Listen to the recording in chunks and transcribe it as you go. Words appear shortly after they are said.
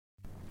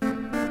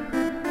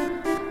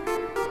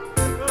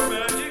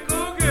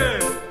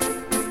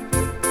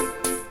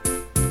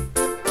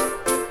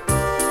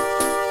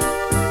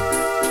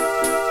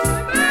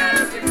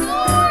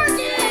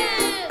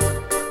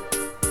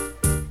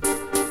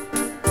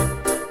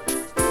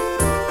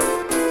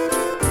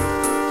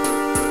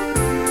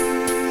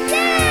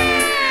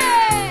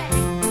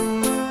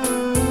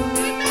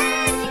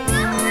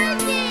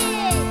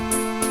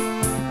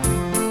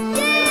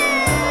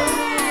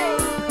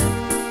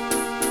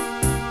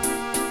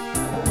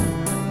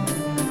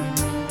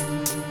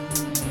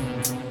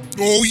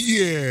Oh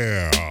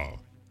yeah.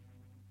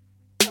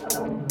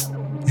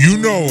 You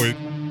know it.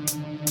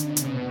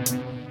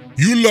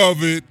 You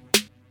love it.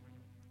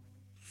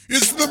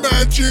 It's the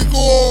magic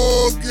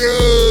organ.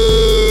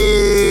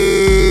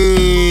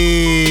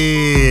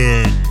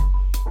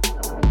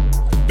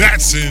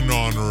 That's in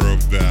honor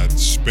of that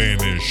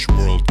Spanish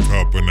World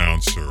Cup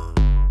announcer.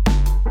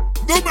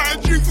 The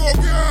magic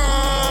organ.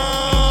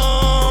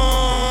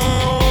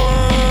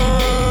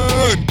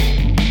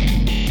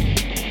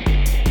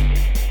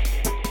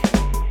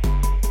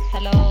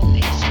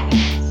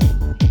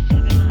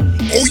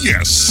 Oh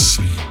yes,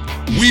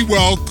 we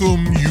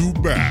welcome you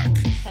back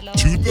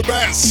to the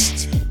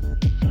best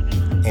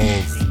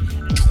of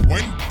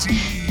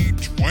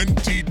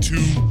 2022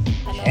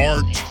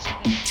 Part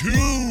 2.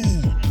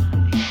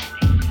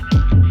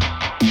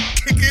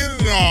 Kicking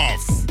it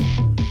off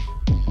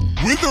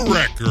with a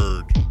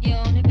record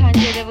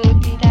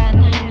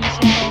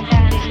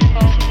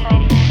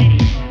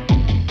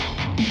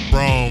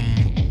from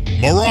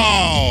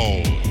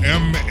Maral,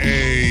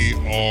 M-A-R-A-L.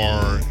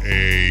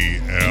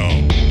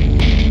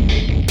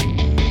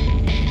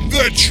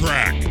 The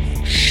track,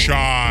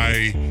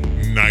 Shy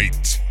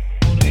Night.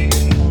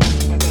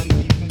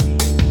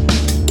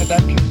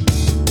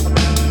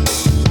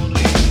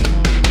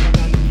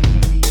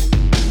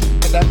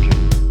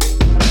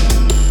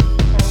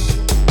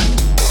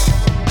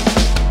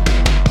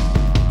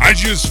 I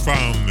just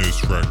found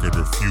this record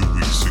a few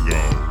weeks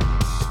ago,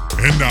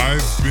 and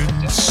I've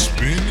been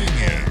spinning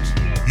it.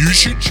 You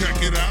should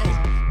check it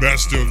out.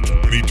 Best of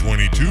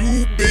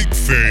 2022, Big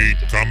Fate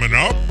coming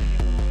up.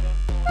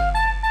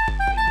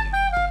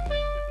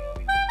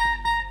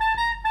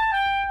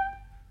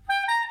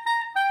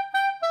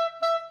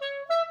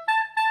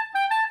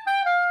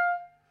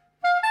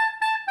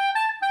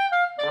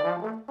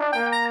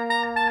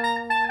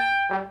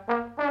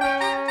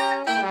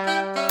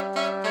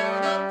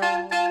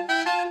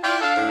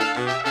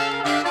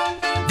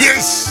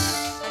 This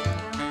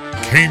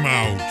came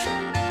out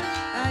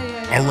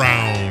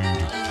around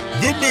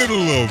the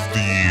middle of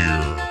the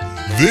year.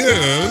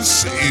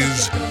 This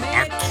is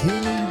a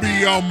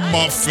cumbia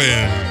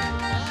muffin.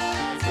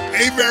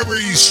 A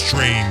very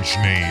strange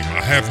name.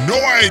 I have no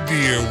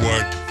idea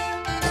what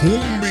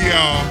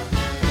cumbia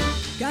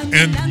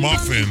and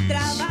muffins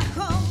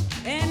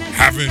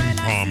have in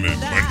common,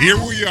 but here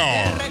we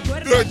are.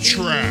 The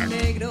track,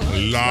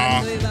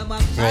 La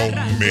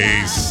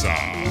Promesa.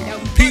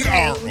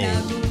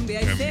 Promesa.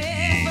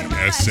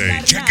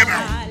 Check it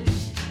out.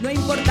 No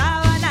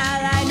importaba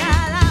nada y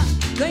nada,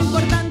 lo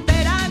importante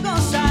era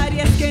gozar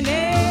y es que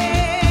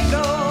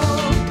negro,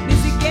 ni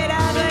siquiera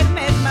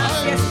duermes más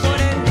que es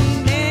por el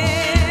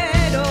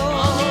dinero,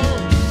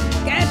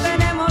 que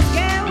tenemos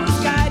que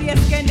buscar y es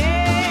que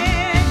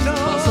negro,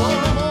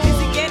 ni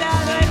siquiera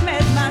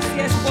duermes más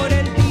que es por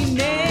el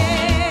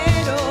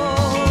dinero,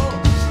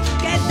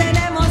 que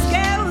tenemos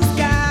que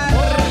buscar.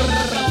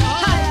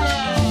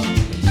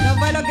 No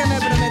fue lo que me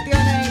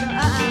prometió negro.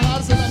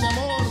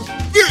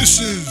 This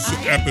is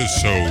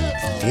episode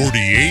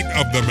 48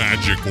 of the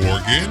Magic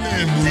Organ,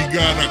 and we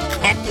got a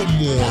couple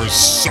more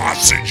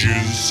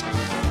sausages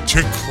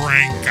to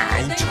crank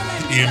out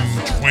in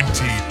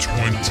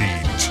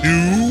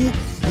 2022.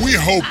 We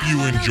hope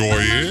you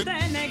enjoy it.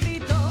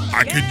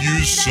 I could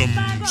use some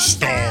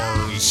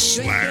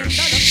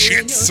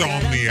stars/shits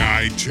on the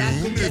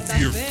iTunes if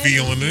you're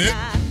feeling it.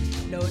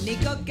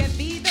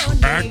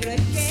 Track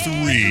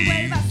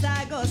 3,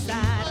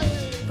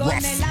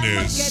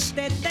 Roughness,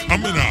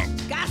 coming up.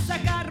 Casa,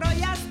 carro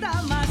y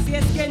hasta más si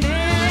es que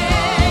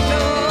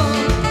negro,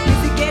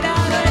 ni siquiera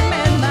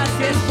duermes más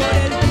si es por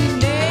el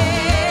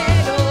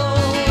dinero,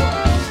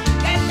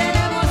 que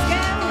tenemos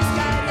que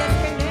buscar y es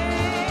que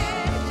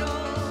negro,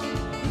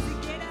 ni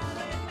siquiera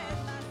duermes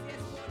más si es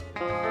por el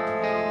dinero.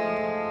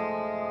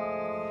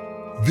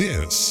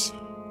 This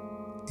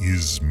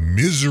is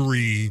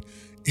Misery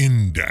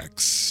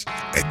Index.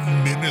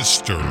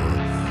 Administer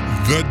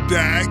the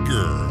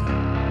dagger.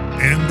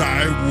 And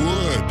I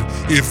would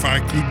if I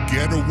could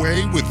get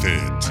away with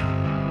it.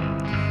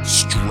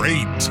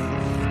 Straight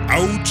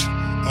out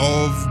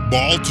of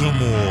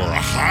Baltimore,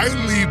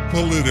 highly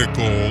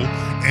political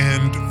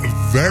and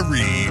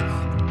very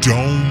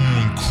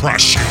dome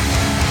crushing.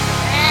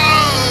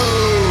 Oh,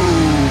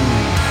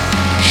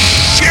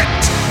 shit!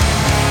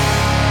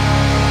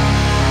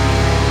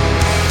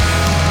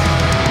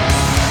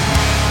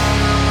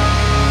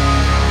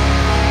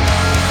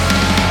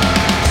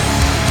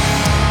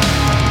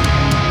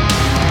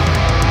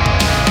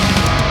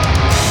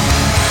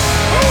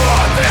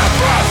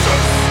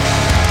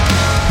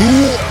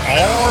 Who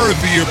are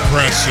the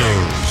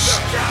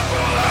oppressors?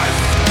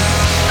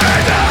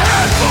 And a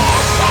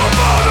handful of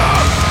other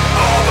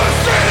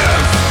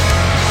overseers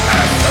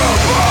and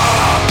super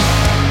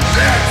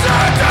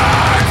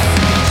intendants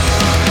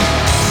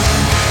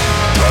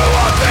who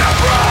are the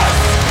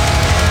oppressed.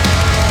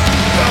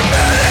 The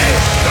many,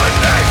 the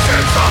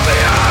nations of the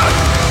earth,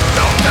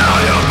 the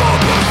valuable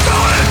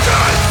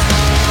personifies,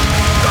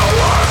 the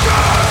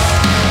workers,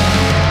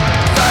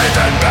 they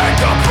that make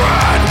the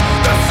bread,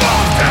 the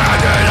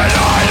soft-handed and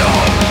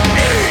idle.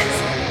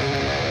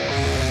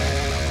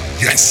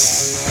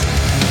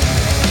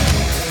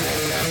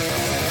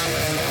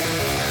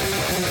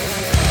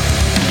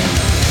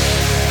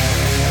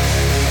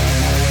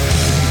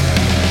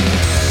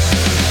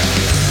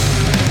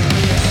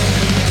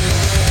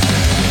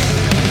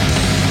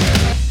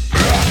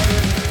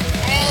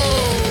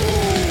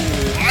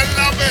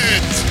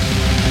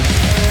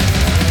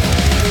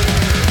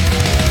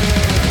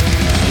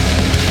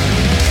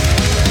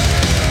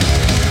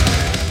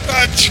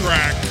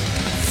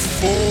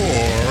 4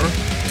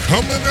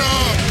 coming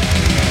up.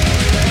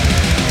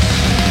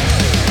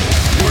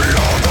 We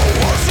are the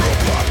ones who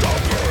plant the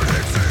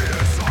burning seed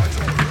inside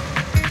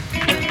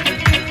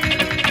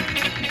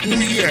you.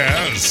 Oh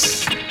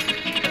yes,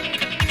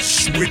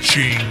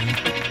 switching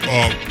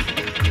up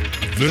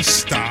the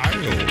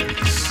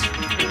styles.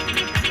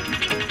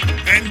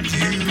 And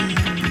you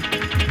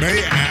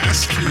may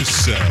ask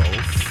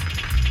yourself,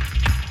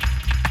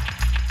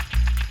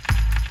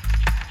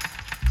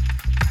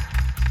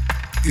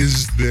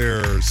 is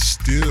there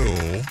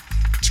still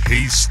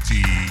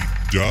tasty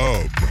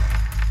dub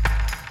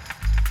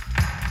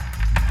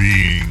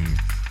being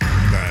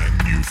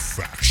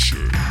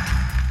manufactured?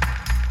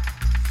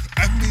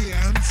 And the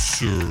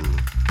answer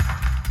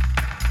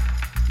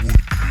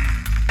would be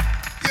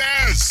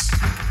yes!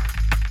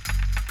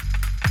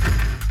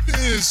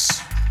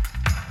 This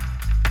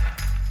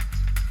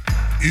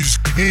is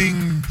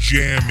King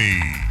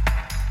Jammy.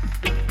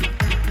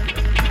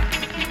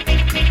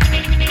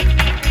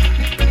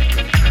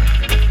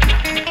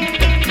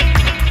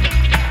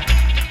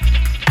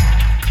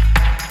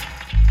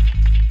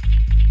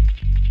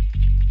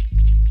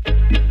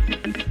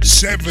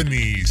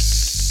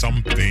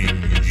 Something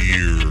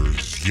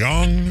years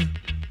young,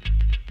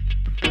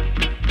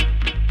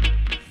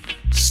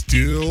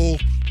 still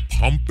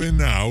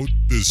pumping out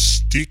the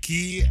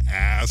sticky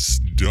ass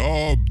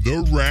dub,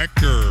 the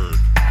record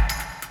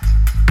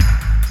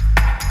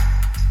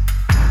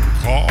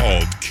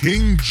called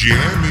King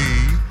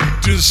Jammy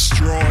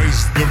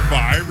Destroys the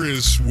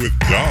Virus with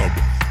Dub,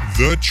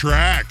 the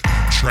track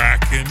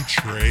and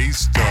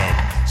trace dub.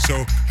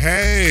 So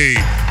hey,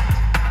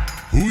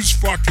 who's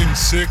fucking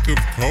sick of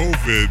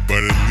COVID,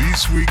 but at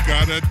least we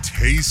got a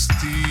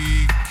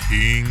tasty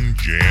King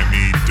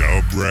Jammy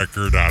dub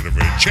record out of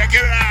it. Check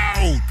it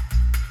out!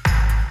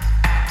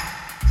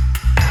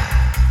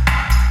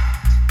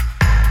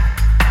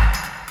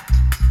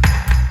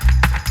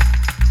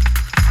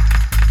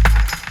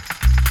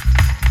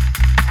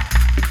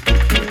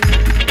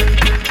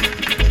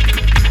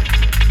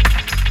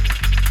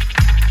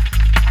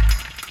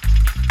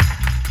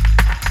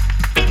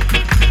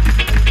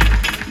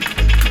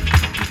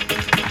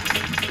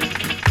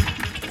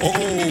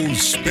 Oh,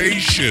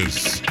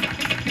 spacious.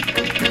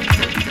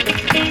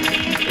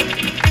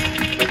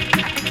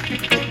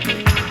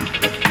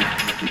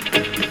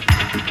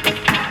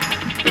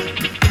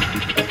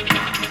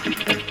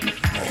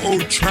 Oh,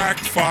 track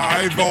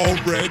 5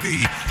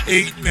 already.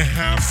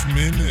 8.5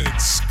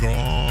 minutes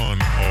gone.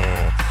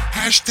 Oh,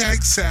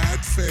 hashtag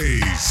sad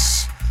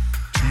face.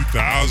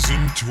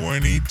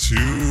 2022.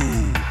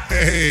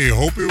 Hey,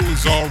 hope it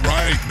was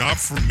alright. Not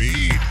for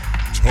me.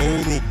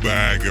 Total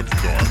bag of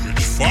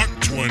garbage. Fuck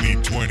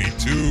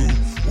 2022.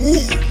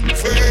 Ooh,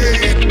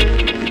 fade.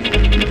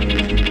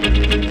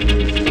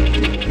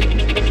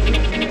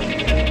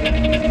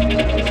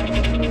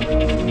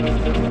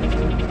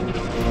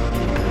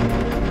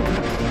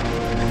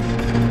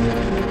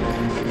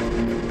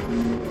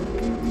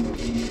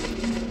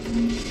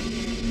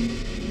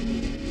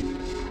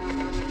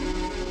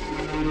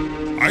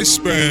 I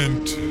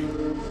spent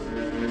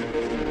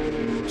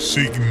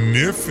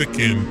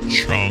significant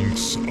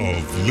chunks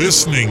of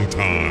listening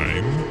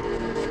time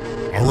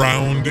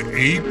around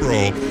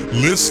April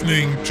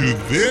listening to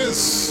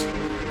this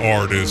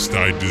artist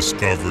I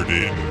discovered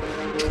in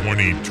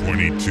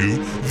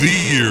 2022, the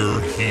year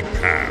he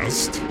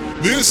passed.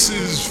 This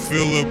is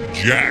Philip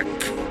Jack,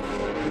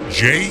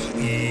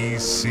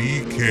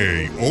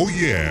 J-E-C-K. Oh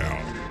yeah.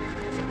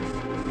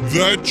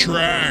 The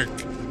track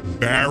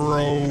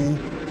Barrow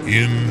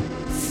in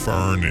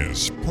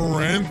Furnace,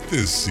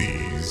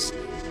 parentheses,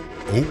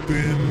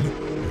 open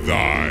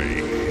thy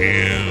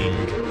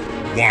hand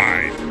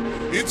wide.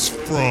 It's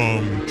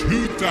from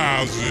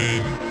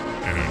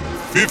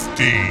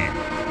 2015.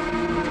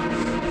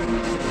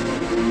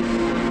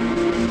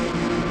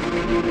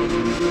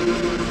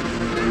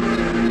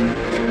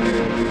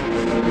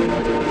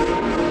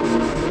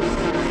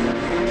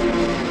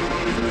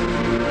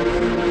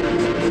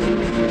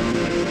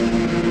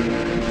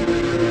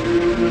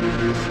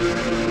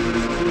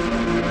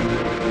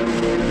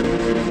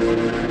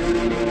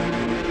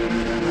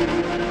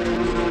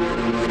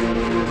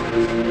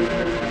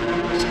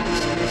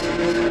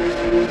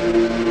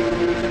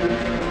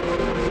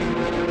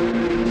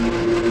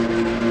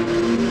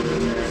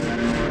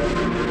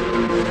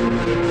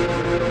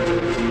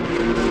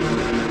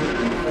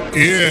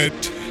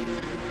 It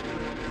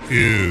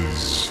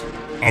is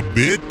a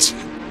bit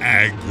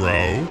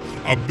aggro,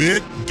 a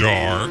bit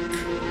dark,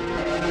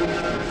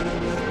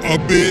 a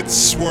bit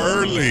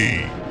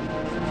swirly.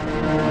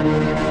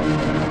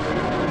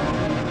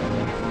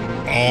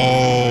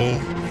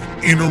 All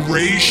in a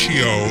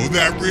ratio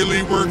that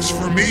really works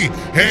for me.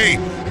 Hey,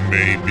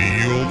 maybe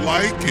you'll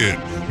like it.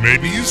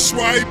 Maybe you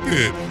swipe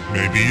it.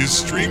 Maybe you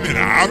stream it.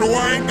 How do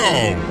I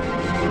know?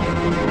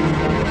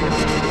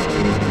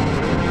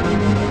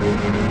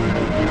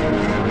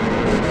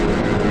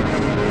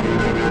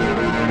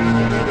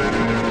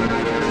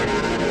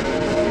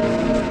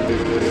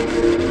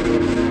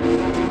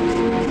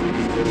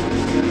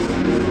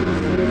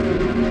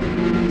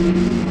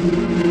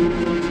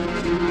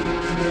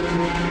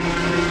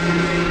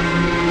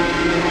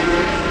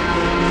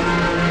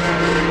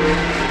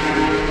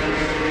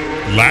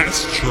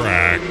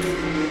 track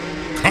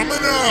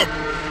coming up.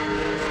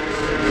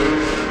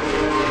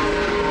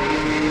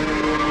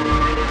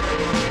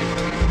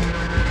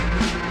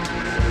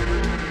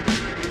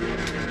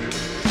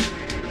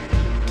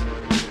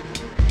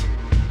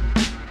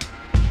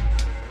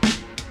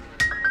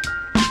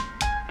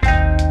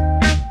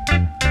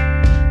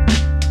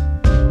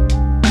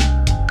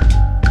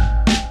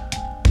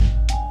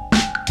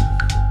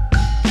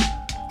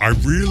 I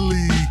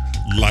really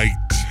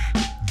liked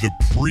the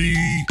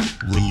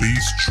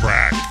pre-release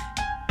track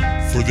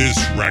for this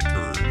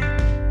record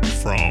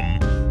from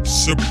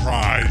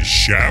Surprise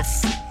Chef.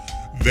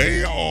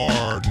 They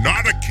are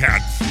not a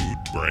cat food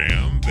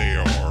brand. They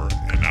are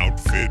an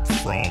outfit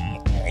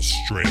from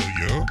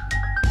Australia,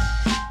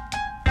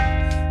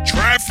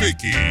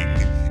 trafficking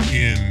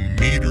in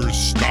meter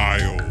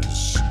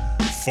styles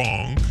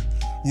funk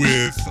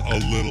with a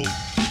little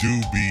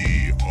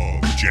doobie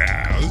of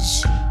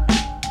jazz.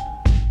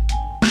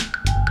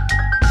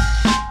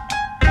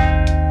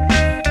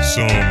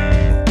 Some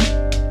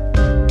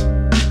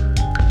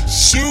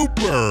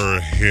super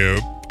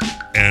hip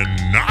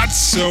and not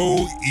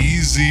so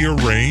easy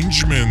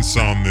arrangements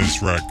on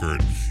this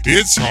record.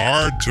 It's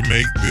hard to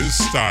make this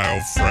style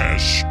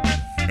fresh,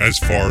 as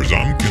far as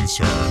I'm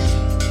concerned.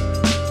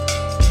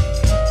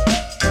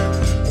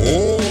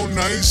 Oh,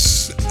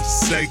 nice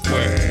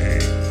segue.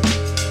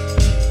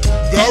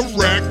 The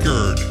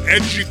record,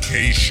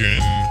 education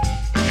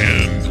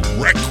and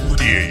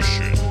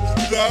recreation.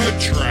 The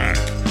track,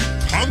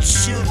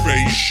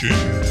 conservation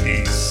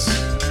piece.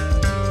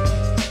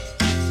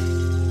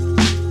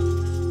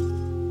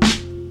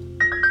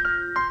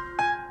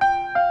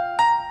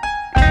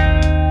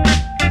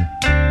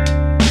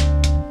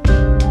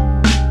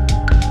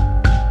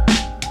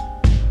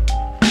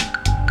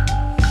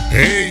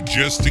 Hey,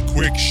 just a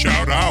quick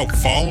shout out.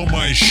 Follow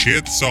my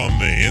shits on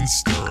the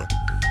Insta,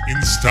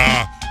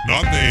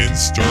 not the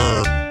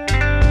Insta.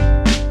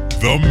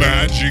 The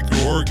Magic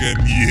Organ,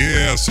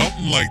 yeah,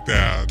 something like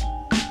that.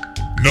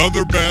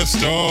 Another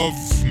best of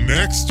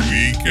next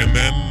week, and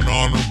then an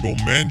honorable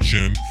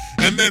mention,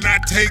 and then I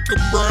take a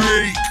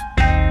break.